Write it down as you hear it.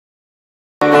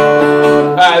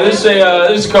Alright,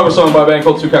 this is a cover song by a band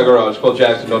called Two Cow Garage, called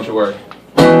Jackson, Don't You Worry.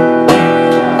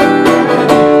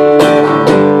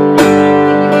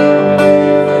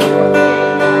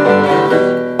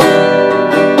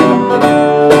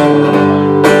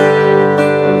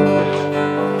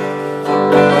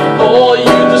 All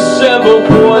you December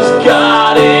boys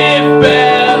got it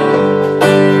bad.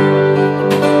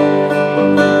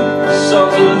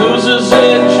 Sons of losers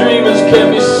and dreamers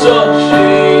can be such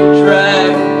a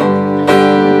drag.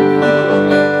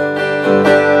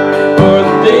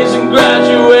 Birthdays and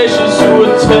graduations through a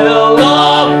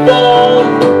telephone.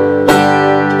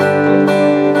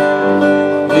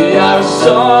 The Irish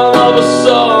son of a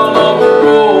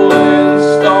rolling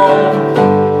stone.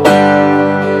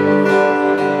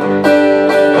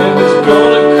 And there's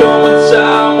gonna come a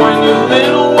time when your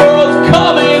little world's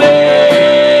coming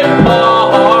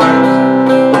apart.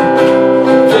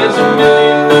 There's a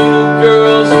million little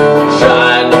girls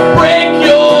trying to break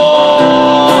your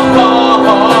heart.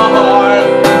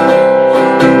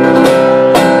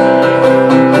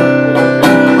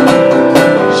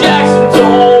 Jackson,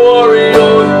 don't worry,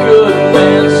 you're a good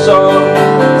man, son.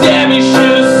 Damn, you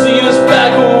should have seen us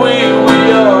back when we were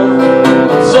young.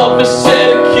 Toughest set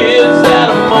of kids that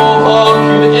a mohawk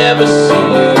could ever see.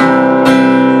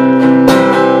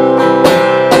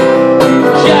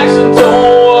 Jackson,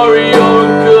 don't worry, you're a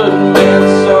good man,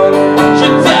 son.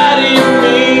 Your daddy and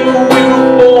me, we were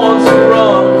born to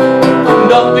run.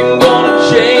 Nothing gonna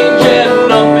change and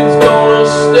nothing's gonna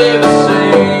stay the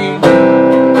same.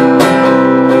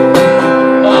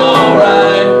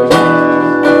 Alright.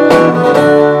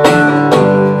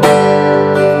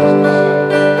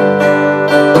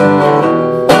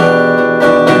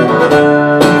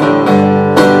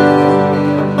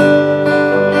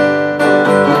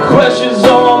 Questions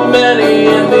are many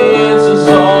and the answers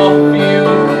are few.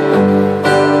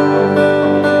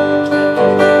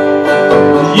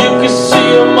 You can see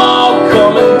them all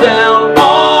coming down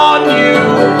on you.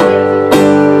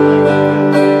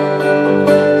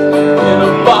 In a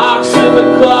box in the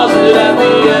closet at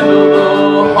the end of the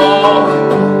hall.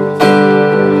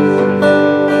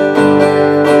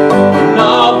 And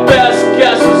our best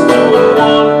guess is doing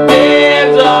one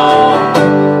and all.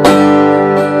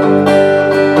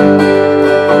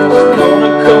 There's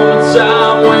gonna come a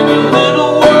time when your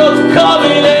little world's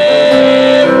coming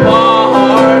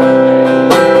apart.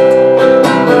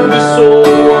 This whole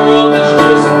world is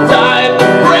just dying to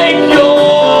break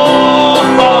your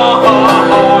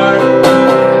heart.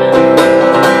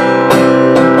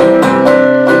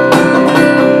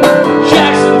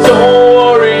 Jackson, don't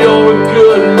worry, you're a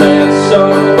good man,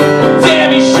 son. Damn,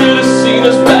 you should have seen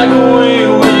us back when we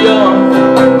were young.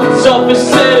 Toughest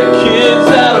set of kids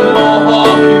that a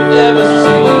mohawk could ever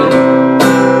see.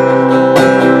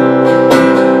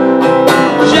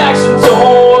 Jackson,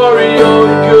 don't worry, you're a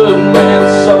good man,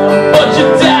 son. But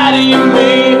your daddy and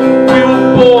me, we were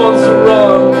born to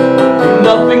run.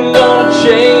 Nothing gonna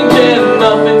change and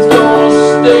nothing's gonna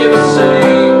stay the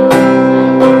same.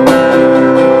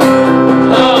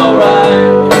 Alright.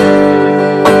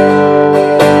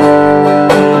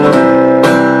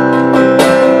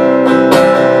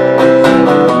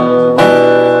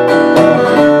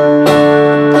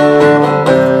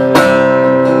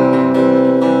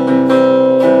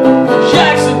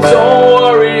 Jackson, don't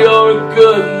worry, you're a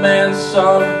good man,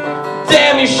 son.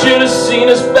 Damn, you should have seen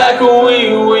us back when we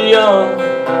were young.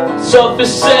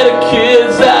 Toughest set of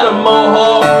kids that a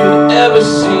mohawk could ever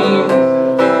see.